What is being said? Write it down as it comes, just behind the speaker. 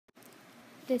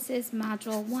This is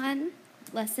Module 1,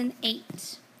 Lesson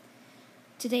 8.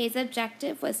 Today's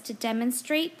objective was to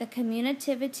demonstrate the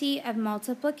commutativity of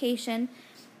multiplication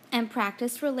and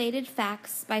practice related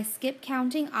facts by skip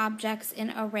counting objects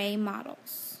in array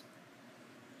models.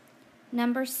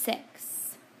 Number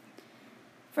 6.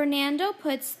 Fernando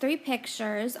puts 3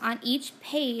 pictures on each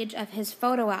page of his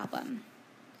photo album.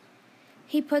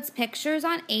 He puts pictures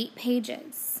on 8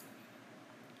 pages.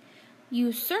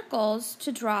 Use circles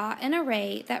to draw an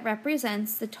array that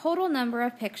represents the total number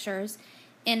of pictures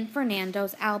in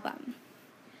Fernando's album.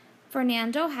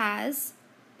 Fernando has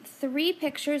 3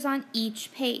 pictures on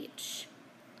each page.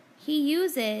 He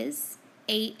uses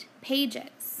 8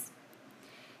 pages.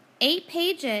 8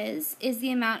 pages is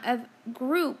the amount of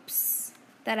groups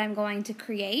that I'm going to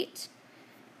create,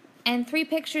 and 3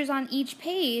 pictures on each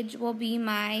page will be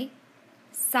my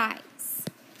size.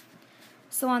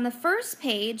 So on the first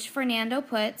page, Fernando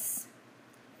puts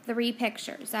 3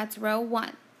 pictures. That's row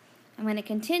 1. I'm going to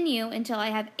continue until I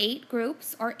have 8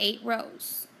 groups or 8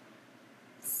 rows.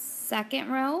 Second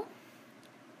row,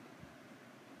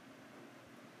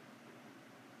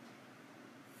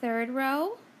 third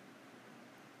row,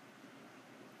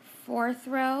 fourth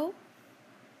row,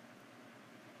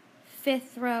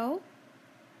 fifth row,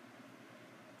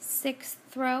 sixth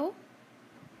row,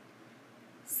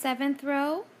 seventh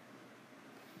row,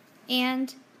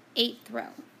 and 8th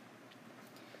row.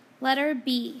 Letter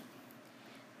B.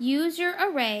 Use your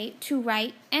array to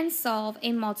write and solve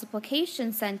a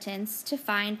multiplication sentence to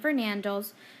find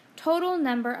Fernando's total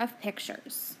number of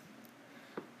pictures.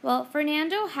 Well,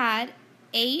 Fernando had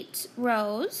 8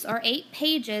 rows or 8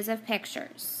 pages of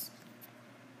pictures.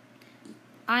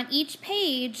 On each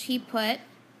page, he put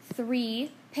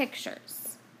 3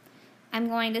 pictures. I'm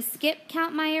going to skip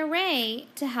count my array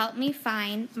to help me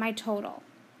find my total.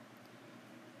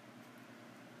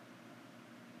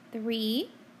 3,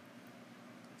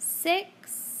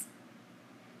 6,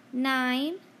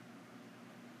 9,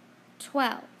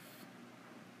 12,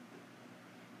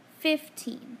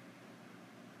 15,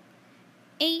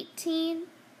 18,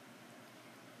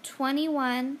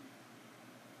 21,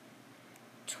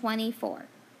 24.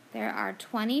 There are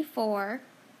 24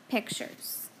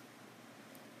 pictures.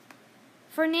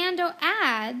 Fernando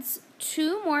adds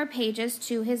 2 more pages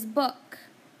to his book.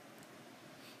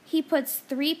 He puts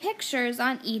 3 pictures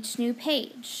on each new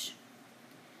page.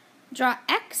 Draw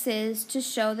X's to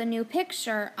show the new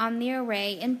picture on the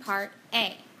array in part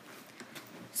A.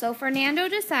 So Fernando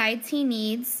decides he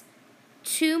needs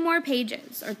 2 more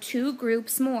pages, or 2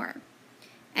 groups more.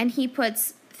 And he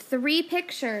puts 3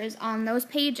 pictures on those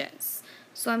pages.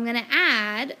 So I'm going to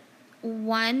add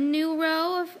 1 new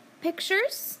row of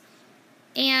pictures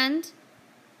and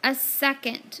a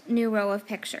second new row of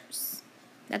pictures.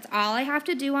 That's all I have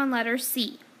to do on letter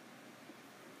C.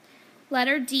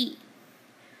 Letter D.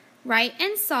 Write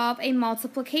and solve a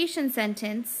multiplication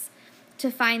sentence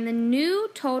to find the new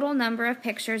total number of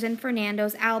pictures in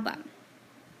Fernando's album.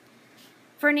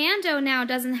 Fernando now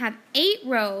doesn't have 8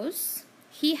 rows.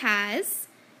 He has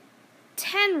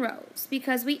 10 rows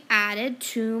because we added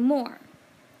 2 more.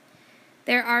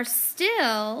 There are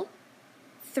still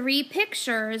 3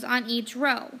 pictures on each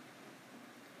row.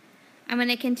 I'm going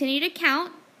to continue to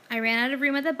count. I ran out of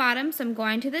room at the bottom, so I'm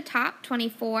going to the top.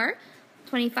 24,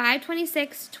 25,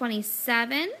 26,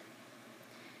 27,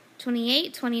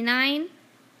 28, 29,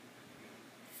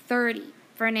 30.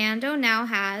 Fernando now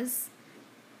has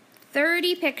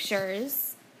 30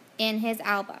 pictures in his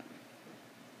album.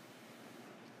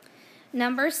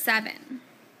 Number 7.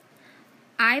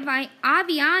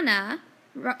 Aviana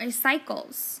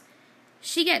recycles.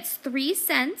 She gets 3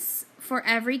 cents for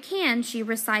every can she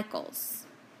recycles.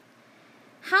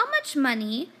 How much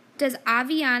money does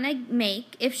Aviana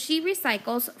make if she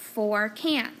recycles 4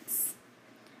 cans?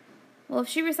 Well, if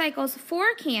she recycles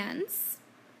 4 cans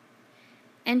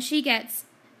and she gets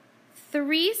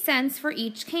 3 cents for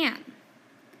each can,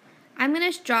 I'm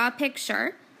going to draw a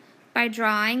picture by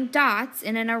drawing dots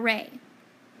in an array.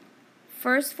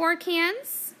 First 4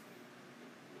 cans,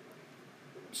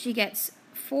 she gets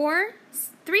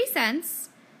 3 cents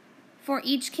for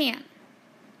each can.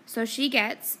 So she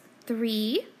gets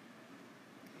 3,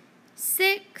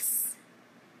 6,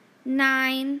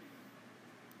 9,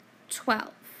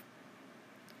 12.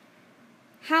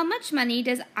 How much money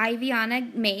does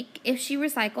Aviana make if she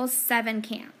recycles 7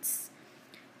 cans?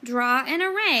 Draw an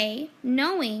array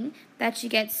knowing that she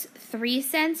gets 3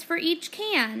 cents for each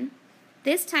can.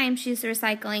 This time she's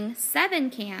recycling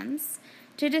 7 cans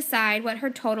to decide what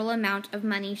her total amount of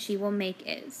money she will make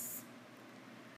is.